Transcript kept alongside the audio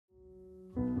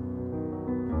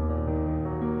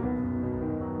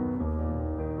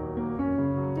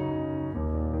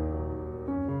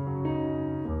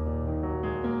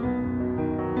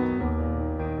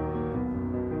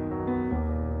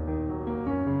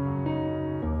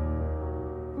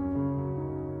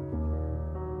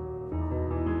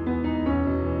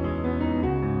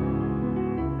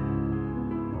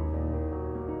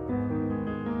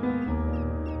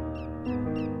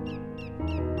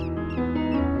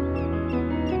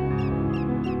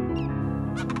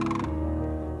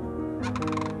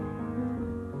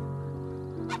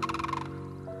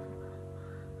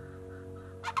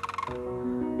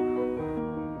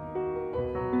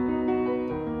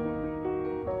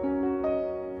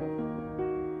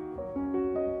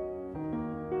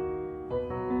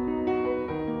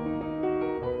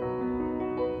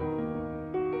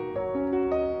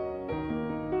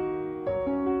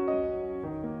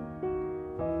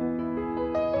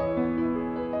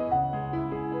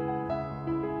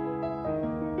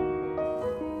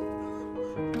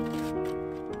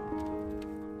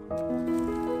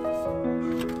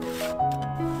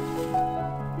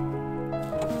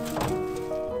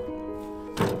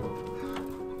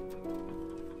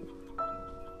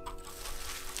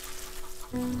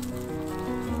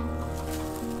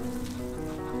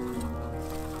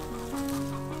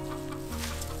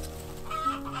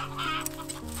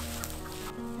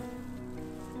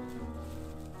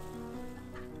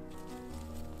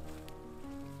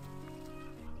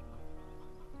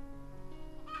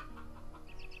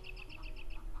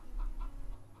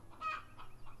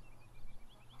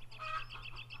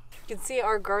can see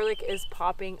our garlic is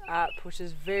popping up, which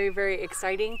is very, very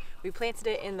exciting. We planted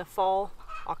it in the fall,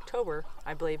 October,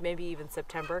 I believe, maybe even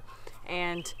September,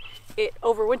 and it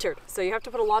overwintered. So you have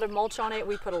to put a lot of mulch on it.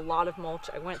 We put a lot of mulch.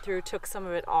 I went through, took some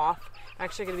of it off. I'm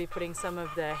actually going to be putting some of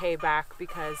the hay back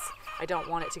because I don't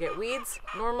want it to get weeds.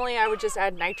 Normally I would just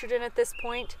add nitrogen at this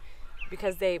point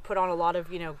because they put on a lot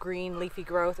of, you know, green leafy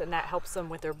growth, and that helps them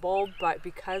with their bulb. But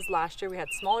because last year we had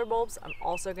smaller bulbs, I'm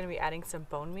also going to be adding some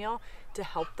bone meal to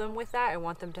help them with that. I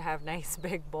want them to have nice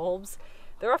big bulbs.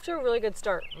 They're off to a really good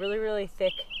start. Really, really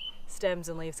thick stems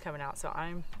and leaves coming out. So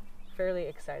I'm fairly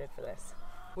excited for this.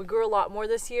 We grew a lot more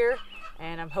this year,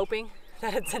 and I'm hoping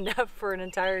that it's enough for an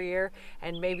entire year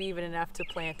and maybe even enough to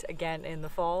plant again in the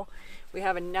fall. We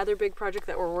have another big project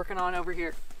that we're working on over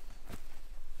here.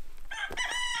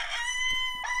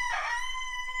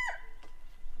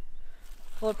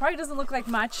 Well, it probably doesn't look like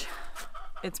much.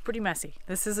 It's pretty messy.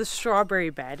 This is a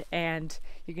strawberry bed, and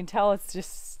you can tell it's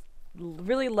just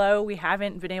really low. We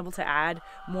haven't been able to add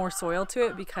more soil to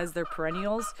it because they're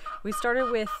perennials. We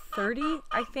started with 30,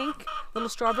 I think, little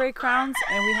strawberry crowns,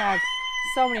 and we have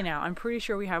so many now. I'm pretty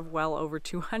sure we have well over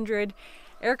 200.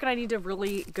 Eric and I need to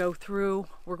really go through.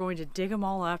 We're going to dig them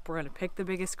all up. We're going to pick the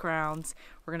biggest crowns.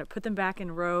 We're going to put them back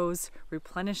in rows,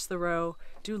 replenish the row,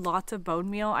 do lots of bone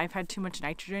meal. I've had too much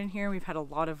nitrogen here. We've had a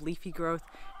lot of leafy growth,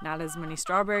 not as many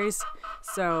strawberries.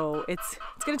 So it's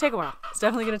going to take a while. It's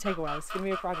definitely going to take a while. It's going to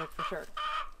be a project for sure.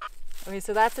 Okay,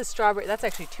 so that's a strawberry. That's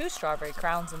actually 2 strawberry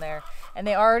crowns in there. And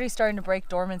they are already starting to break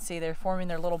dormancy. They're forming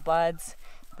their little buds.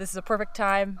 This is a perfect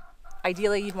time.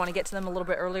 Ideally, you'd want to get to them a little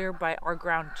bit earlier, but our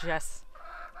ground just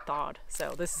thawed.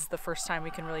 So this is the first time we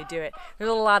can really do it.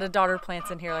 There's a lot of daughter plants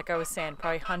in here, like I was saying,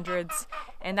 probably hundreds.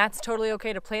 And that's totally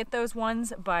okay to plant those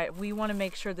ones, but we want to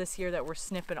make sure this year that we're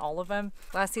snipping all of them.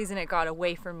 Last season it got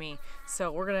away from me.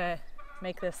 So we're going to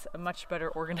make this a much better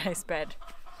organized bed.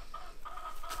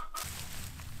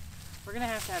 We're going to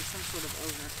have some sort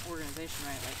of organization,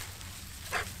 right? Like,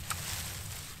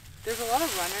 there's a lot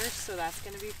of runners, so that's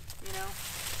going to be, you know.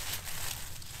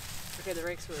 Okay, the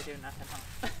rake's really doing nothing,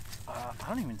 huh? I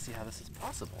don't even see how this is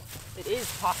possible. It is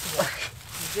possible.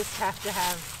 You just have to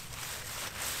have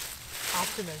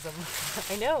optimism.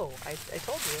 I know. I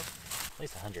told you. At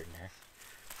least 100 in there.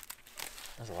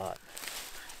 That's a lot.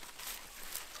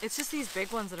 It's just these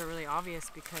big ones that are really obvious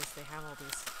because they have all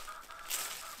these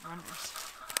runners.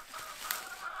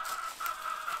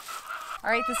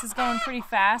 All right, this is going pretty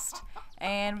fast.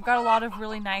 And we've got a lot of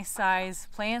really nice size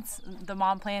plants, the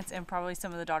mom plants and probably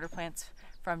some of the daughter plants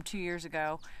from 2 years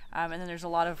ago. And then there's a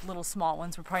lot of little small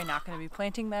ones. We're probably not going to be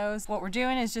planting those. What we're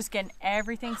doing is just getting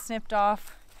everything snipped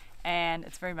off, and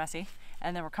it's very messy.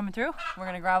 And then we're coming through, we're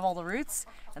going to grab all the roots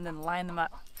and then line them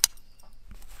up.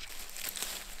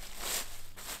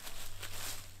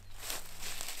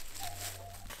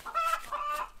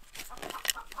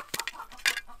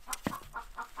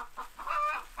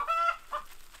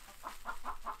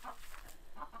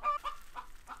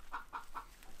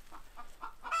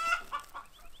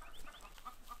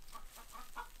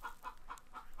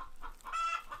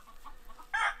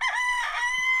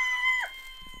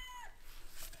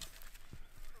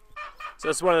 So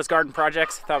this is one of those garden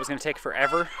projects I thought was going to take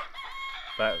forever,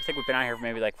 but I think we've been out here for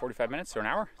maybe like 45 minutes or an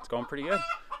hour. It's going pretty good.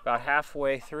 About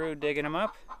halfway through digging them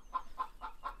up.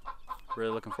 Really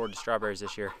looking forward to strawberries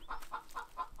this year.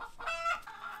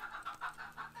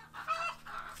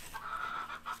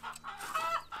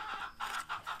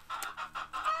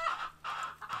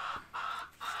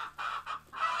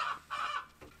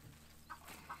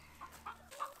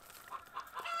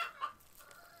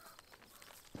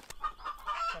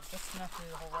 Just enough to do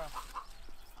the whole row.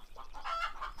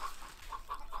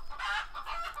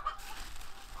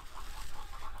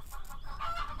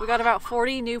 We got about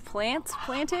 40 new plants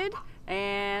planted,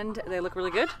 and they look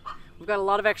really good. We've got a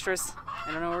lot of extras.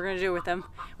 I don't know what we're going to do with them.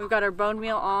 We've got our bone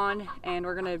meal on, and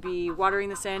we're going to be watering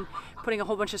this in, putting a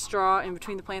whole bunch of straw in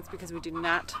between the plants because we do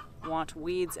not want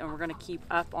weeds, and we're going to keep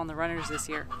up on the runners this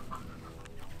year.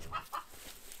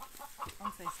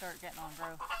 Once they start getting on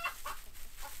growth.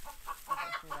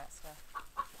 Through that stuff.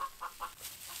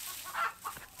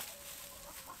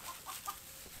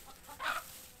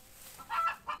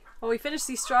 Well, we finished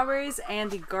these strawberries and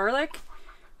the garlic.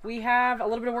 We have a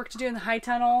little bit of work to do in the high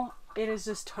tunnel. It is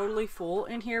just totally full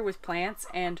in here with plants,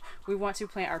 and we want to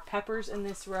plant our peppers in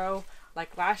this row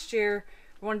like last year.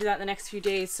 We want to do that in the next few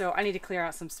days, so I need to clear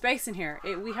out some space in here.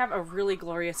 We have a really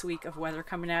glorious week of weather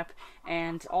coming up,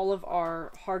 and all of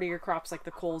our hardier crops like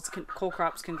the cole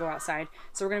crops can go outside.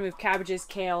 So we're going to move cabbages,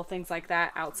 kale, things like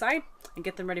that outside and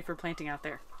get them ready for planting out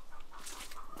there.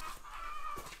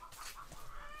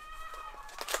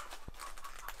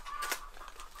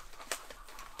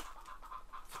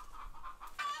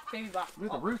 Baby bop.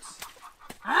 Look at the roots.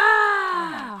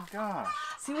 Ah! Oh my gosh.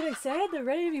 See what I said? They're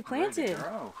ready to be planted. Ready to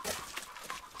grow.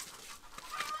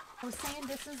 I was saying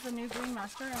this is the new green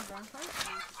master I've grown for.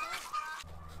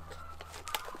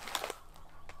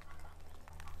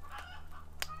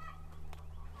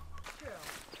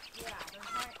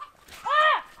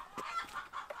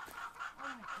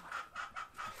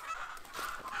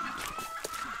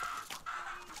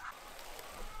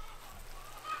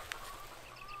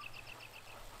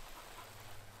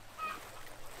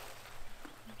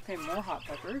 Okay, more hot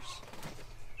peppers.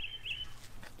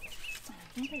 I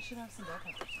think I should have some bell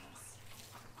peppers in this.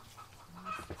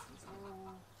 This is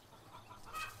all...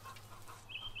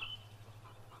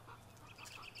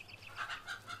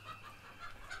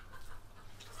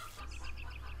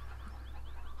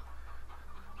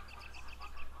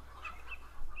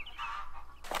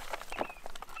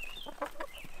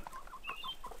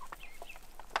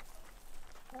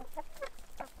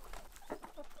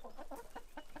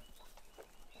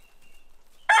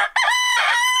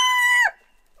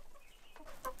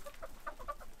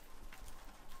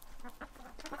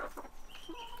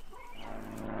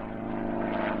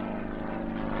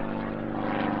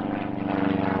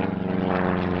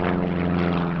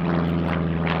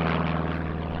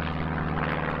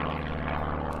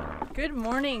 Good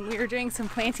morning. We are doing some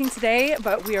planting today,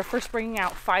 but we are first bringing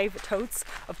out 5 totes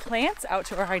of plants out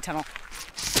to our high tunnel.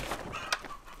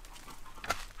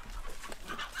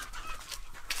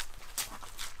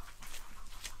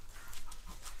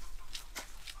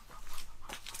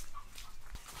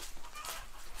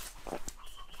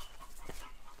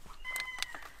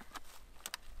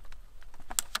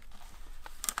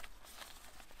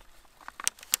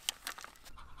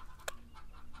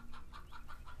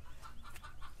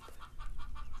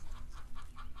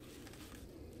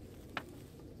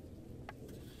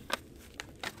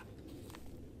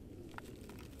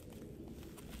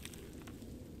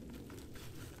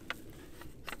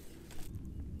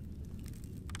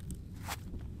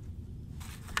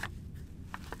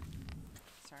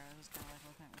 Sorry, I was just kind of like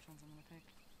looking at which ones I'm going to pick.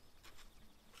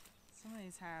 Some of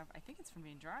these have, I think it's from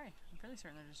being dry. I'm fairly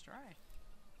certain they're just dry.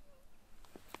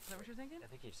 Is that what you're thinking?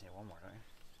 I think you just need one more, don't you?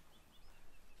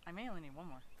 I may only need one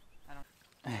more. I don't.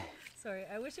 Sorry,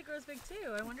 I wish it grows big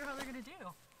too. I wonder how they're going to do.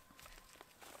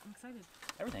 I'm excited.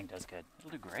 Everything does good.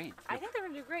 It'll do great. I think they're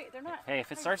going to do great. They're not. Hey,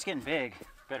 if it starts getting big,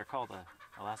 better call the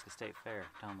Alaska State Fair.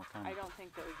 Tell them we're coming. I don't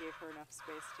think that we gave her enough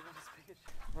space to go as big as.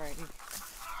 Right.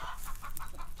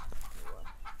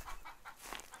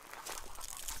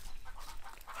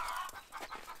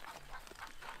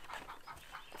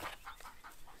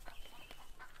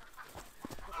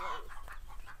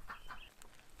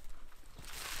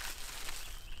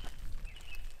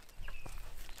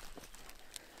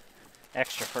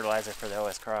 Extra fertilizer for the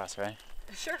OS cross, right?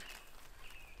 Sure.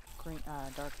 Green,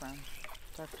 dark brown,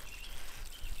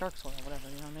 dark soil, whatever,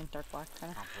 you know what I mean? Dark black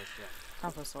kind of. Compost, yeah.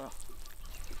 Compost soil.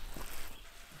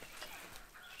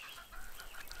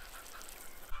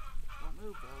 Don't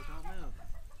move, bro. Don't move.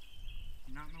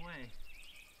 You're not in the way.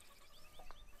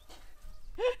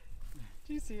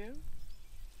 Do you see him?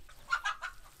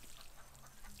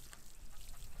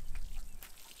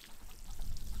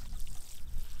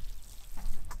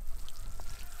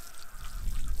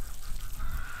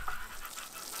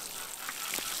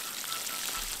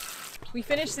 We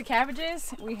finished the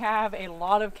cabbages. We have a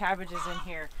lot of cabbages in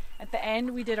here. At the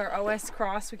end, we did our OS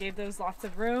cross. We gave those lots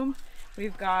of room.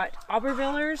 We've got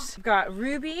Aubervilliers, we've got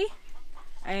Ruby,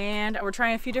 and we're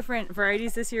trying a few different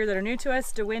varieties this year that are new to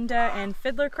us, 𝐷𝐿 and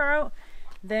Fiddlerkraut.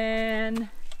 Then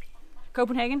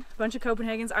Copenhagen, a bunch of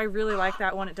Copenhagens. I really like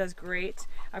that one. It does great.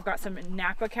 I've got some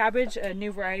Napa cabbage, a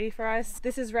new variety for us.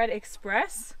 This is Red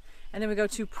Express. And then we go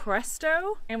to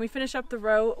Presto, and we finish up the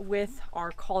row with our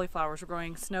cauliflowers. We're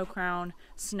growing Snow Crown,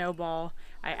 Snowball.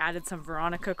 I added some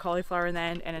Veronica cauliflower in the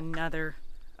end, and another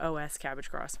OS cabbage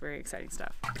cross. Very exciting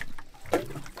stuff.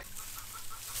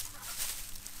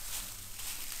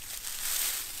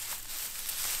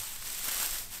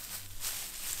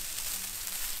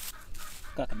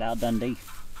 Crocodile Dundee.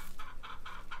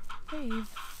 Babe,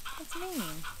 what's mean?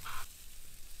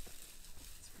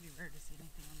 It's pretty rare to see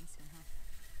anything on this one, huh?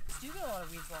 You do get a lot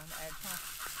of weeds along the edge, huh?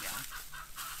 Yeah.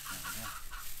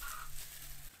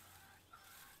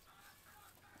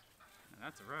 Now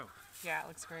that's a row. Yeah, it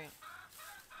looks great.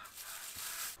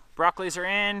 Broccolis are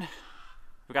in.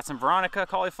 We got some Veronica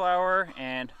cauliflower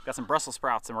and got some Brussels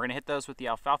sprouts, and we're gonna hit those with the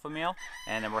alfalfa meal,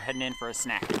 and then we're heading in for a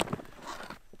snack.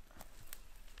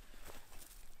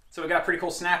 So we got a pretty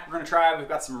cool snack we're gonna try. We've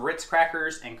got some Ritz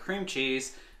crackers and cream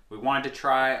cheese. We wanted to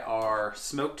try our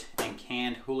smoked and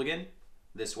canned 𝐒𝐢𝐦𝐩𝐥𝐿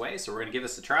this way, so we're gonna give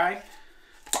this a try.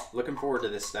 looking forward to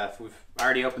this stuff. We've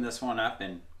already opened this one up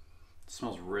and it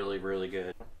smells really, really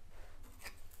good.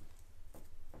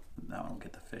 That one will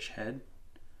get the fish head.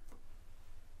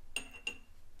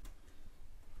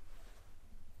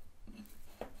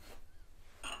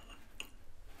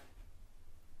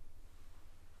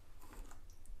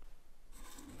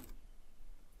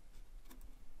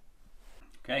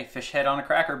 Okay, fish head on a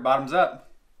cracker, bottoms up.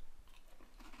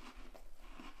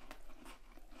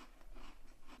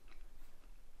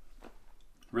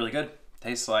 Really good.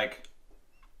 Tastes like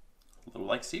a little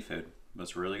like seafood, but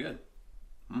it's really good.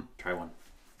 Try one.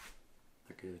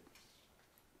 They're good.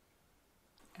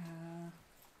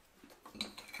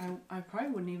 I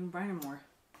probably wouldn't even buy them more.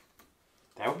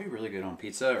 That would be really good on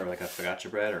pizza or like a focaccia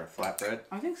bread or a flatbread.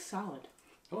 I think salad.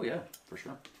 Oh yeah, for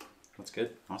sure. That's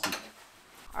good. Awesome.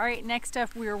 All right, next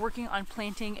up we are working on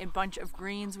planting a bunch of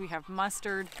greens. We have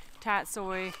mustard,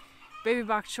 tatsoi, baby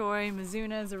bok choy,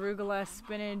 mizunas, arugula,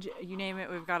 spinach, you name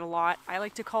it, we've got a lot. I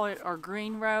like to call it our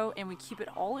green row, and we keep it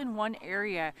all in one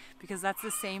area because that's the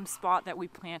same spot that we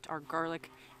plant our garlic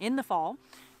in the fall.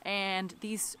 And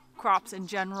these crops in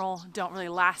general don't really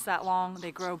last that long.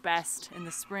 They grow best in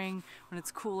the spring when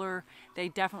it's cooler. They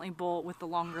definitely bolt with the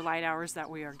longer light hours that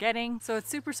we are getting. So it's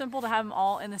super simple to have them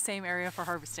all in the same area for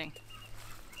harvesting.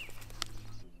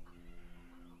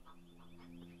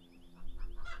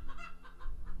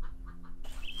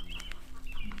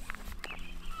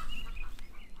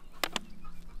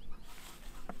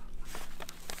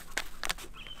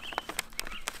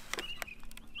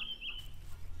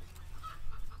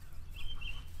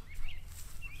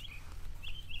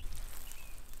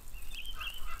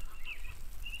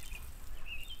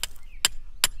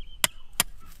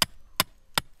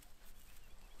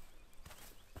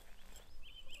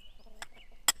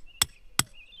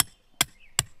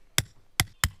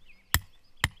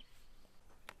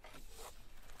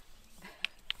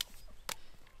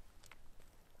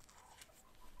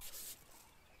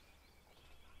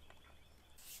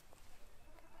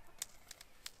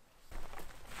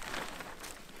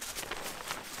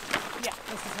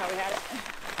 This is how we had it.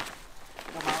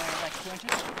 Go my way like 2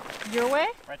 inches. Your way?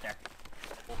 Right there.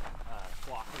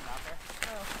 Block is out there.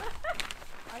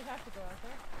 Oh. I'd have to go out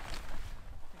there.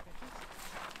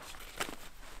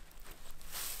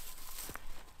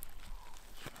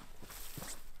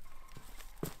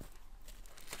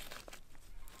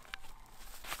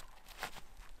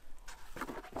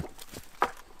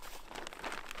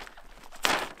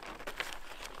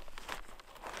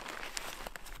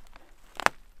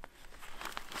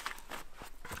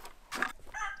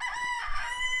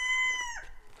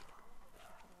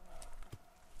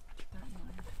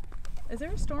 Is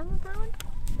there a storm brewing?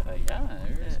 Yeah,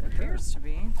 there is. It appears to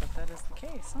be, but that is the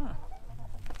case, huh?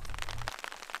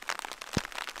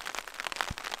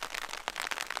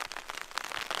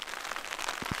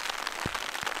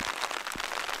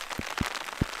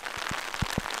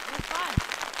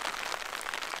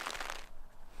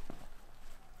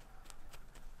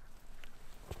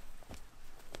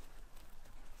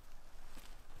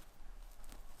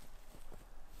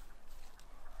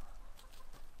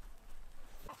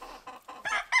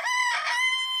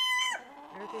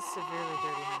 Is severely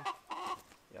dirty, huh?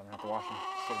 Yeah, I'm gonna have to wash them.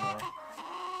 Sit them away.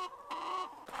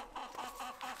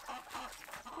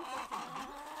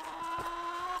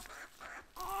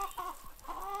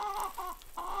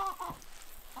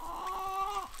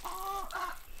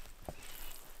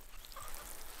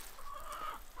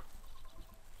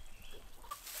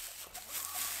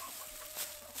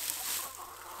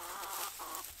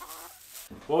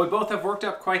 Well, we both have worked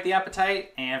up quite the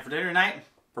appetite, and for dinner tonight,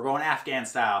 we're going Afghan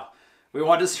style. We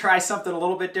wanted to try something a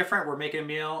little bit different. We're making a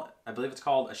meal, I believe it's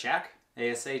called a shack,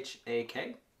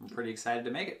 A-S-H-A-K. I'm pretty excited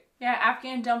to make it. Yeah,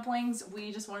 Afghan dumplings,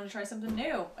 we just wanted to try something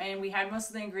new. And we had most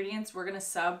of the ingredients. We're going to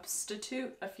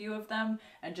substitute a few of them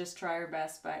and just try our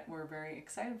best, but we're very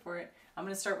excited for it. I'm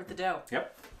going to start with the dough.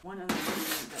 Yep. One other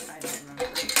ingredient that I don't remember.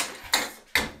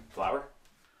 Flour.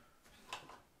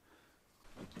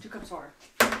 2 cups water.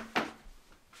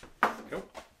 Cool.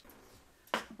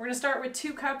 We're going to start with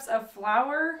 2 cups of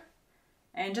flour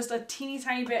and just a teeny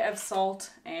tiny bit of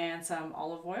salt and some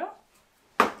olive oil.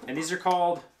 And these are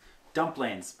called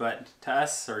dumplings, but to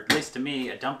us, or at least to me,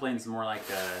 a dumpling is more like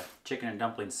a chicken and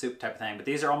dumpling soup type of thing. But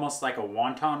these are almost like a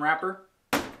wonton wrapper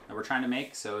that we're trying to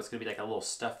make, so it's going to be like a little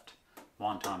stuffed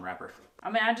wonton wrapper.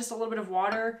 I'm going to add just a little bit of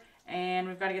water, and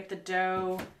we've got to get the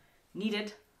dough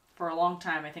kneaded for a long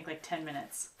time, I think like 10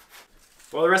 minutes.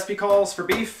 Well, the recipe calls for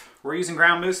beef. We're using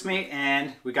ground moose meat,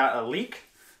 and we got a leek.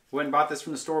 We went and bought this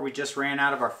from the store. We just ran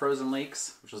out of our frozen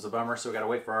leeks, which was a bummer, so we got to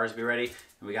wait for ours to be ready.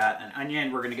 And we got an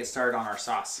onion. We're going to get started on our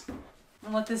sauce.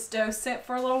 And let this dough sit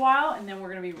for a little while, and then we're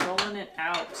gonna be rolling it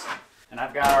out. And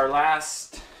I've got our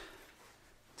last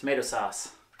tomato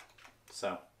sauce.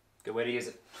 So, good way to use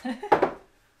it.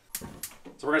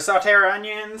 So we're gonna saute our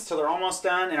onions till they're almost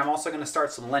done, and I'm also gonna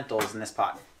start some lentils in this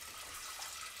pot.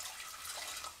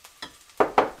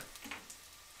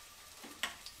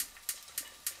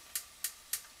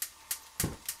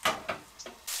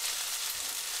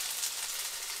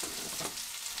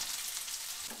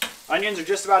 Onions are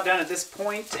just about done at this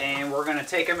point, and we're gonna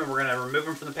take them and we're gonna remove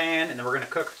them from the pan, and then we're gonna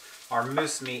cook our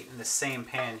moose meat in the same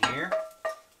pan here.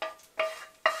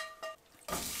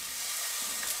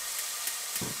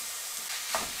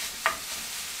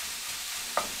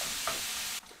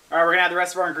 All right, we're gonna add the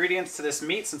rest of our ingredients to this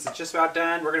meat since it's just about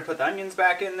done. We're gonna put the onions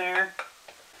back in there.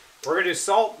 We're gonna do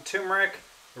salt, turmeric,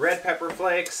 red pepper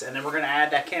flakes, and then we're gonna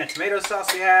add that can of tomato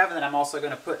sauce we have, and then I'm also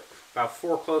gonna put about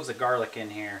 4 cloves of garlic in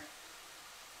here.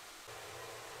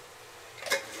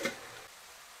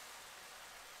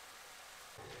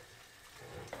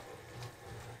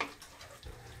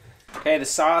 Okay, the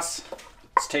sauce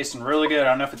is tasting really good. I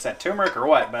don't know if it's that turmeric or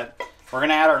what, but we're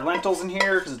gonna add our lentils in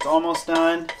here because it's almost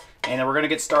done. And then we're gonna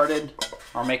get started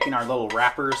on making our little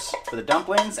wrappers for the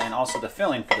dumplings and also the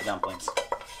filling for the dumplings.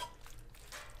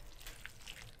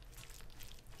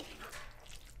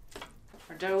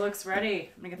 Our dough looks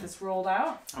ready. I'm gonna get this rolled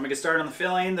out. I'm gonna get started on the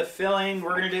filling. The filling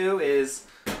we're gonna do is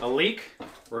a leek.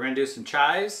 We're gonna do some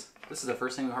chives. This is the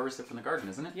first thing we harvested from the garden,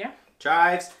 isn't it? Yeah.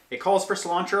 Chives. It calls for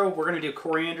cilantro. We're going to do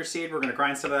coriander seed. We're going to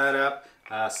grind some of that up.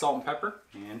 Salt and pepper.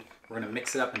 And we're going to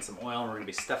mix it up in some oil. And we're going to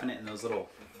be stuffing it in those little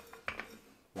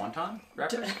wonton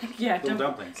wrappers? Yeah. Little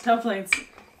dumplings. Dumplings.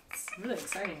 It's really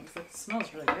exciting. It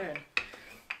smells really good.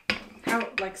 How,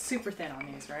 like, super thin on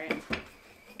these, right?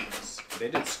 They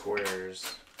did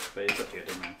squares. But it's up to you,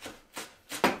 didn't they?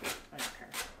 I don't care.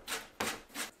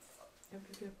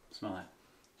 Yep. Smell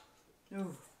that.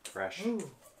 Ooh. Fresh.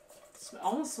 Ooh. It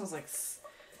almost smells like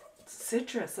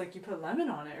citrus, like you put lemon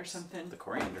on it or something. The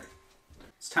coriander.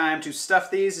 It's time to stuff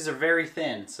these. These are very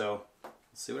thin, so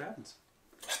let's see what happens.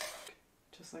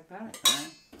 Just like that. All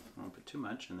right. I won't put too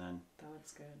much, and then That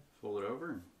looks good. fold it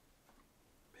over and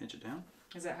pinch it down.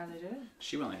 Is that how they did it?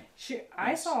 She went like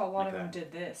I saw a lot like of them that.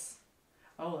 did this.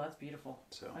 Oh, that's beautiful.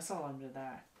 So. I saw a lot of them did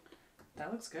that.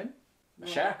 That looks good. A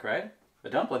shack, right? A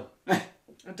dumpling. A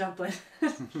dumpling.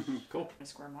 Cool. I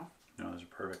square them off. No, those are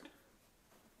perfect.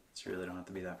 So you really don't have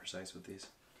to be that precise with these.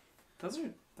 That's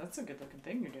a good looking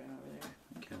thing you're doing over there.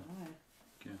 Okay. Right.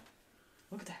 Good.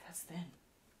 Look at that, that's thin.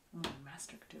 Only a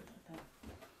master could do it like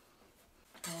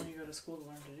that. How long do you go to school to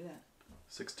learn to do that?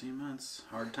 16 months.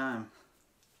 Hard time.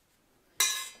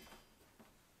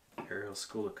 Arielle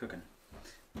School of Cooking.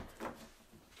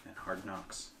 And Hard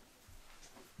Knocks.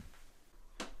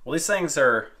 Well, these things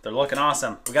they're looking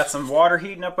awesome. We got some water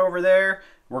heating up over there.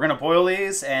 We're gonna boil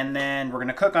these and then we're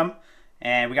gonna cook them.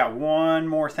 And we got one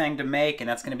more thing to make, and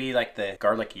that's gonna be like the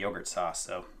garlic yogurt sauce.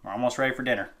 So we're almost ready for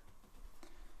dinner.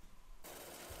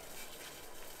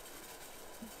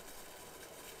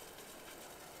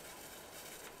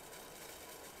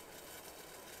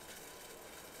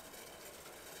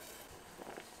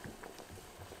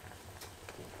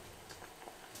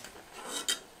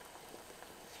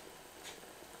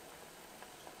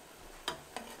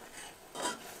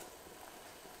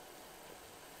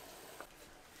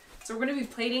 So we're going to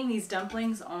be plating these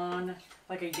dumplings on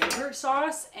like a yogurt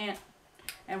sauce, and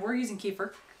we're using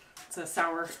kefir. It's a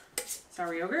sour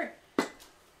yogurt.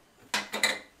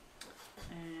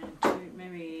 And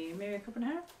maybe a cup and a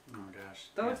half. Oh my gosh.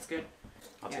 That looks good.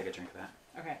 I'll take a drink of that.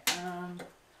 Okay.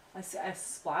 A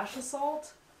splash of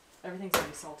salt. Everything's gonna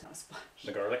be salty on a splash.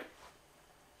 The garlic?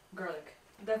 Garlic.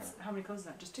 That's how many cloves is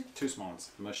that? Just 2? 2 small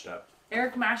ones, mushed up.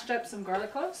 Eric mashed up some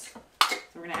garlic cloves. So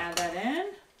we're gonna add that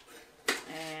in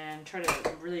and try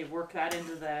to really work that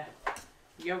into the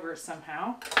yogurt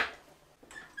somehow.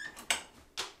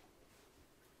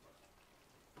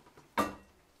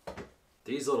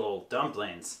 These little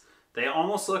dumplings, they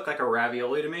almost look like a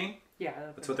ravioli to me. Yeah.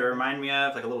 That's what they remind me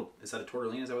of. Like a little, is that a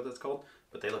tortellini? Is that what that's called?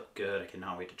 But they look good. I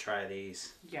cannot wait to try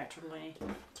these. Yeah, tortellini.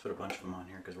 Let's put a bunch of them on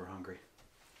here because we're hungry.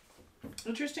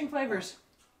 Interesting flavors.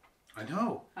 I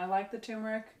know. I like the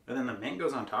turmeric. And then the mint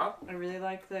goes on top. I really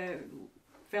like the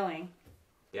filling.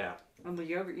 Yeah. And the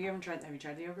yogurt, have you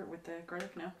tried the yogurt with the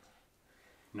garlic? No.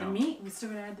 No. The meat, we still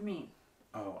gotta add the meat.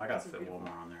 Oh, I gotta These are fit beautiful. one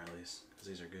more on there at least because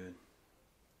these are good.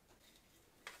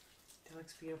 It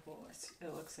looks beautiful.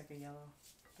 It looks like a yellow.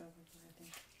 I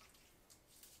think.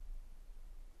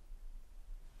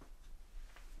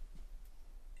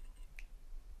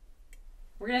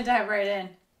 We're gonna dive right in.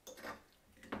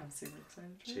 I'm super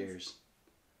excited. Cheers.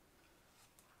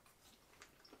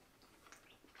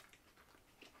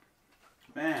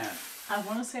 Man. I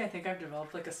want to say I think I've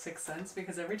developed like a sixth sense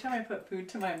because every time I put food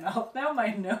to my mouth now, my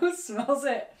nose smells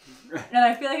it. And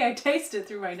I feel like I taste it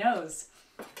through my nose.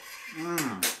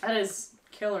 That is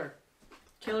killer.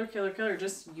 Killer, killer, killer.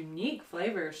 Just unique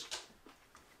flavors.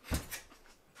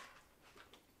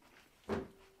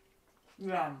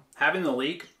 Yeah. Having the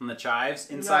leek and the chives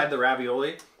inside the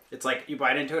ravioli, it's like you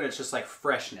bite into it, it's just like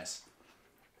freshness.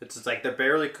 It's just like they're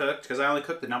barely cooked because I only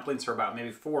cooked the dumplings for about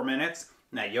maybe 4 minutes.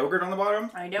 And that yogurt on the bottom,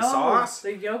 I know. the sauce.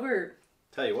 The yogurt.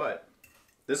 Tell you what,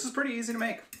 this is pretty easy to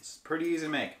make. It's pretty easy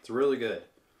to make. It's really good.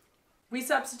 We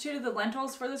substituted the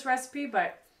lentils for this recipe,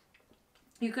 but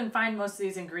you can find most of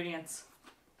these ingredients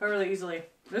fairly easily.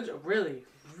 It's really,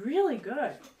 really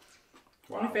good.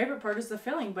 Wow. My favorite part is the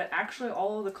filling, but actually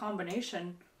all of the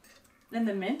combination and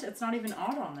the mint, it's not even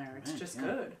odd on there. It's just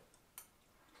good.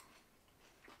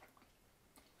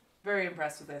 Very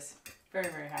impressed with this. Very,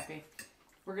 very happy.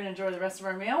 We're going to enjoy the rest of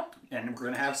our meal. And we're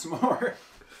going to have some more.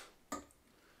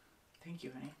 Thank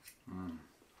you, honey.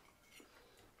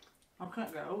 I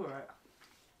can't get over it.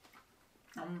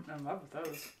 I'm in love with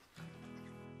those.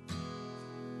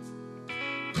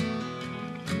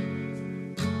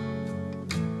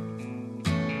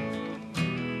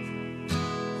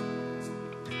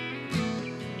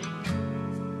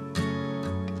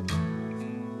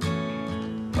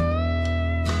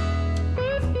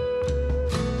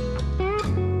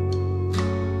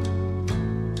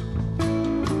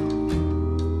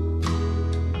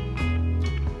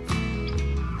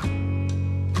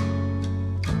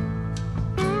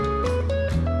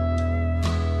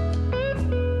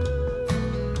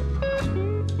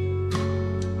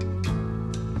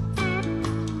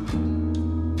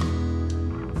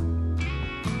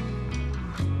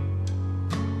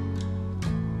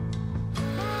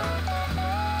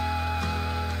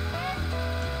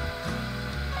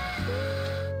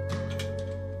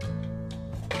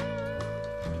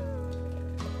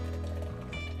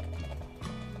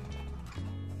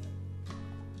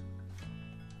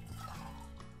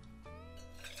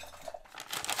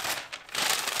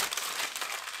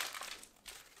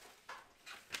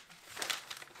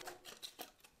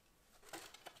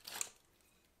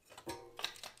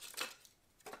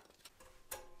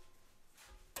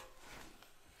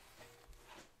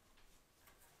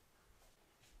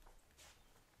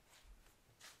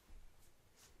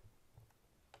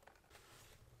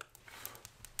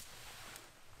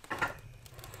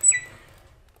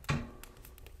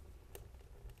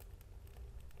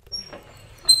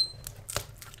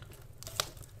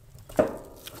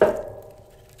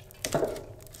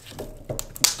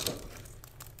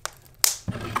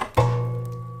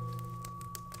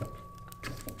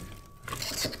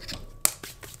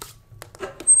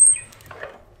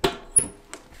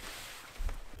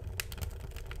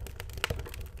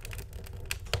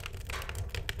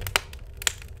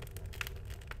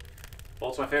 Well,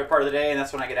 it's my favorite part of the day, and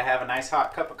that's when I get to have a nice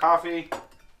hot cup of coffee.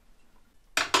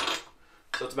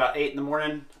 So it's about 8 in the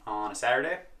morning on a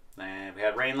Saturday. And we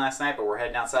had rain last night, but we're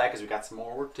heading outside because we got some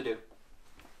more work to do.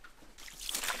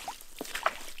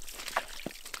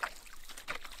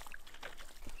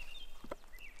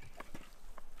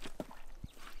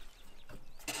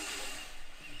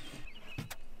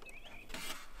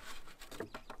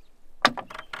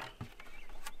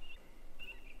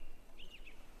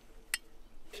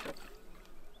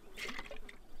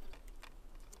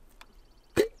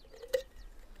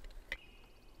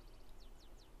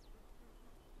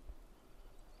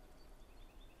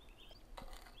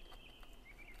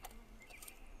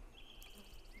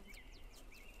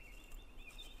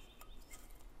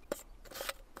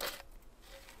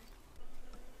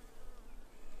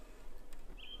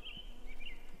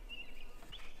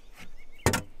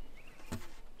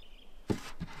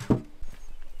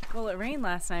 Well, it rained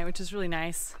last night, which is really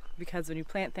nice because when you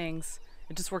plant things,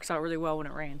 it just works out really well when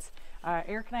it rains.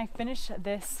 Eric and I finished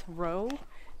this row.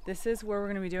 This is where we're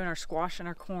going to be doing our squash and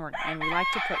our corn, and we like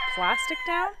to put plastic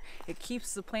down. It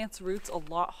keeps the plant's roots a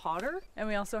lot hotter, and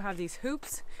we also have these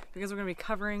hoops because we're going to be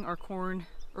covering our corn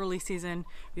early season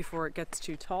before it gets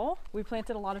too tall. We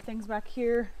planted a lot of things back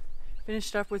here,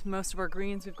 finished up with most of our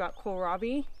greens. We've got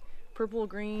kohlrabi, purple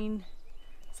green,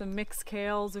 some mixed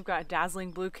kales. We've got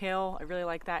dazzling blue kale. I really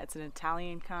like that. It's an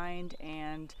Italian kind,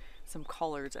 and some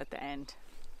collards at the end.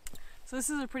 So this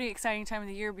is a pretty exciting time of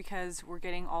the year because we're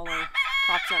getting all our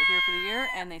crops out here for the year,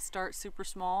 and they start super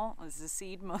small. This is a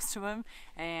seed, most of them,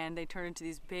 and they turn into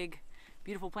these big,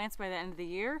 beautiful plants by the end of the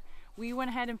year. We went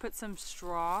ahead and put some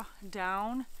straw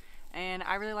down, and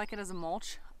I really like it as a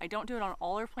mulch. I don't do it on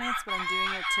all our plants, but I'm doing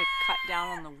it to cut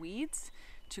down on the weeds,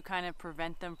 to kind of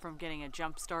prevent them from getting a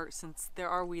jump start, since there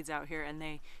are weeds out here and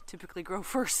they typically grow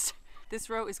first. This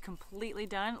row is completely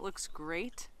done. It looks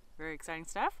great. Very exciting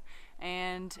stuff.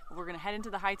 And we're gonna head into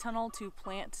the high tunnel to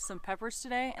plant some peppers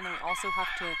today, and then we also have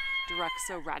to direct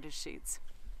sow radish seeds.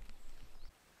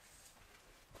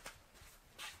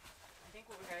 I think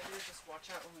what we gotta do is just watch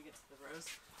out when we get to the rows.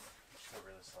 Go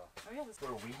really slow. Oh yeah, let's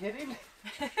What are we hitting?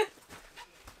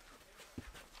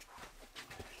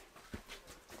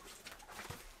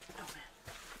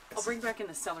 I'll bring back in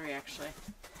the celery actually.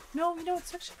 No, you know,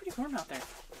 it's actually pretty warm out there.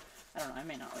 I don't know, I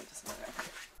may not like this celery.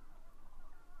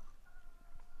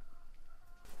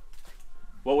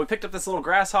 Well, we picked up this little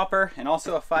grasshopper and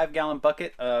also a 5-gallon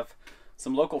bucket of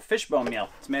some local fishbone meal.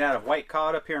 It's made out of white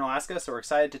cod up here in Alaska, so we're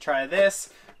excited to try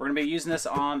this. We're gonna be using this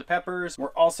on the peppers. We're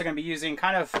also gonna be using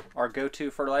kind of our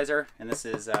go-to fertilizer, and this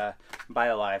is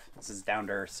𝐸𝑚𝑎𝑙. This is down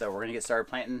to earth, so we're gonna get started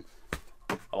planting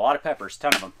a lot of peppers,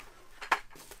 ton of them.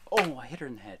 Oh, I hit her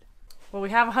in the head. Well, we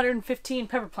have 115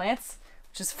 pepper plants,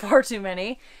 which is far too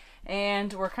many,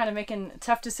 and we're kind of making a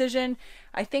tough decision.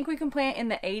 I think we can plant in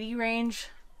the 80 range.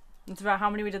 It's about how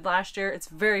many we did last year. It's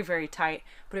very, very tight,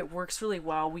 but it works really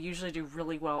well. We usually do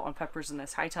really well on peppers in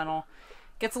this high tunnel.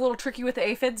 Gets a little tricky with the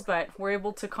aphids, but we're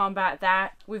able to combat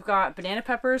that. We've got banana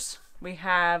peppers. We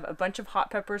have a bunch of hot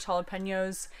peppers,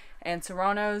 jalapenos, and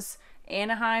serranos.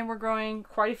 Anaheim, we're growing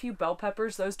quite a few bell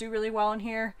peppers. Those do really well in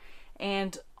here.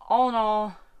 And all in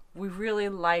all, we really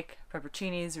like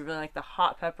pepperoncinis. We really like the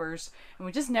hot peppers, and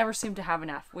we just never seem to have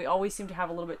enough. We always seem to have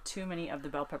a little bit too many of the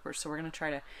bell peppers, so we're going to try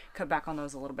to cut back on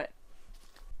those a little bit.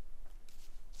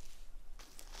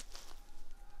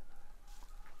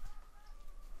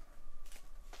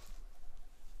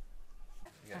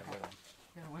 You gotta whittle.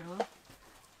 You gotta whittle them?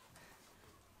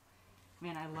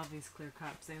 Man, I love these clear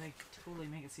cups. They like totally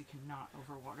make it so you cannot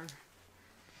overwater.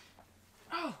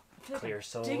 Oh, I feel like Clear I'm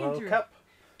solo digging through. cup.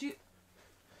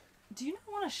 Do you not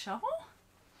want a shovel?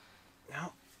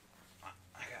 No,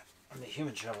 I'm the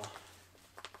human shovel.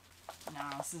 No,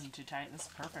 this isn't too tight. This is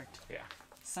perfect. Yeah,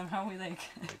 Somehow we like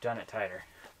we've done it tighter.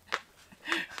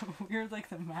 we're like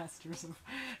the masters of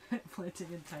planting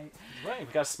it tight. Right,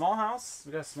 we got a small house,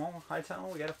 we got a small high tunnel,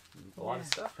 we got a lot of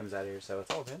Yeah. stuff comes out of here, so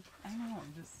it's all good. I know,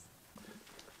 I'm just.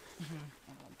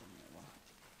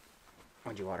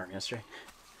 When'd you water them yesterday?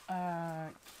 I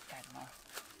don't know.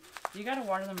 You gotta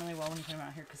water them really well when you put them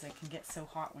out here because they can get so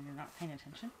hot when you're not paying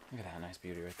attention. Look at that nice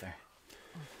beauty right there.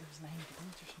 Oh, there's 90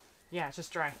 degrees or something. Yeah, it's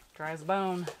just dry. Dry as a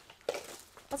bone.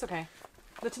 That's okay.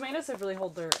 The tomatoes have really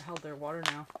held their water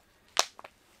now.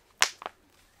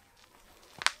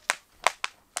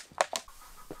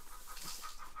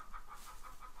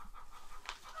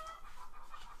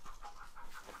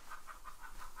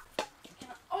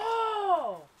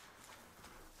 Oh!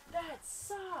 That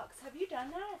sucks. Have you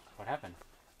done that? What happened?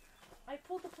 I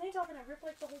pulled the plant off and I ripped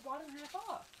like the whole bottom half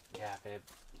off. Yeah, babe.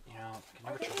 You know, I can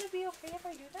Are never they trust. gonna be okay if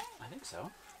I do that? I think so,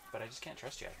 but I just can't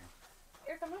trust you out here.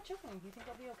 Eric, I'm not joking. Do you think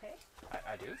I'll be okay?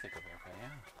 I do think it'll be okay, yeah.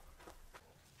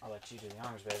 I'll let you do the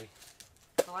honors, baby.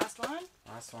 The last one?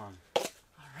 Last one.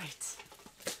 Alright.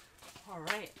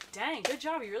 Alright. Dang, good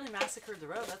job. You really massacred the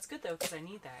row. That's good though, because I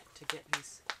need that to get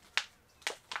these.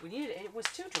 We needed it. It was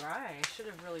too dry. I should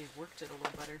have really worked it a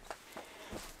little better.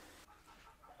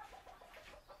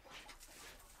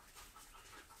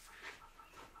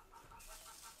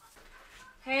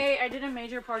 Hey, I did a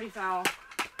major party foul.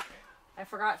 I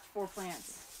forgot 4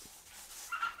 plants.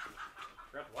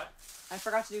 Forgot what? I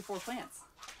forgot to do 4 plants.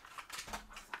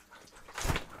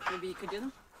 Maybe you could do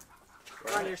them?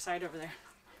 They're on your side over there.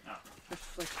 No. There's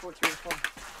like 3 or 4.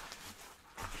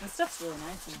 This stuff's really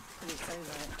nice. I'm pretty excited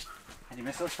about it. And you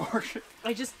missed those 4?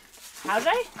 I just... How did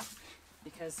I?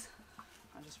 Because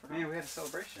I just forgot. Man, we had a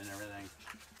celebration and everything.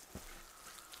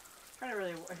 Try to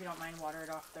really, if you don't mind, water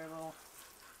it off their little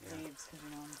Yeah. leaves, because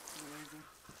you know I'm really lazy.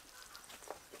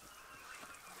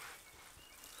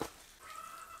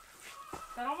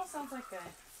 That almost sounds like a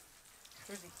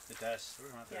jersey. It does. We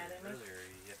were out there Yeah, didn't we? earlier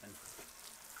yipping.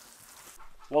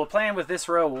 Well, the plan with this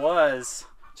row was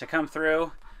to come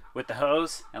through with the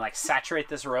hose and like saturate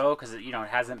this row because it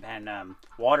hasn't been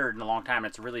watered in a long time.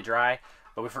 It's really dry,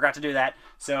 but we forgot to do that.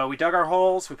 So we dug our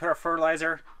holes, we put our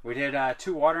fertilizer, we did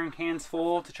 2 watering cans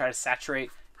full to try to saturate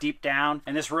deep down.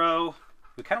 And this row,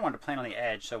 we kind of wanted to plant on the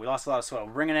edge, so we lost a lot of soil.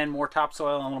 We're bringing in more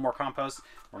topsoil and a little more compost.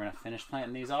 We're gonna finish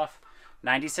planting these off.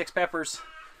 96 peppers,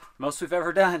 most we've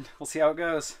ever done. We'll see how it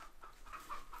goes.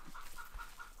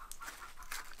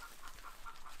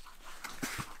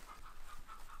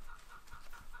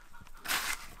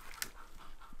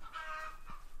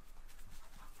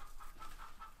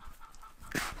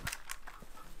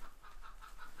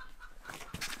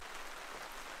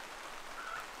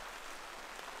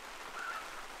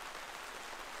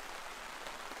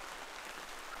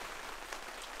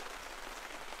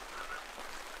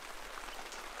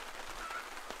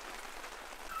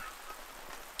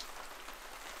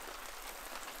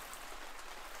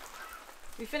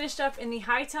 We finished up in the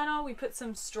high tunnel. We put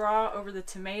some straw over the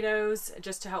tomatoes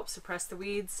just to help suppress the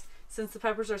weeds. Since the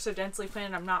peppers are so densely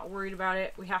planted, I'm not worried about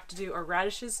it. We have to do our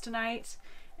radishes tonight,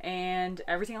 and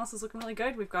everything else is looking really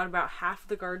good. We've got about half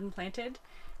the garden planted,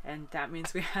 and that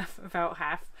means we have about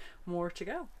half more to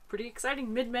go. Pretty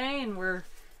exciting, mid-May, and we're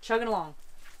chugging along.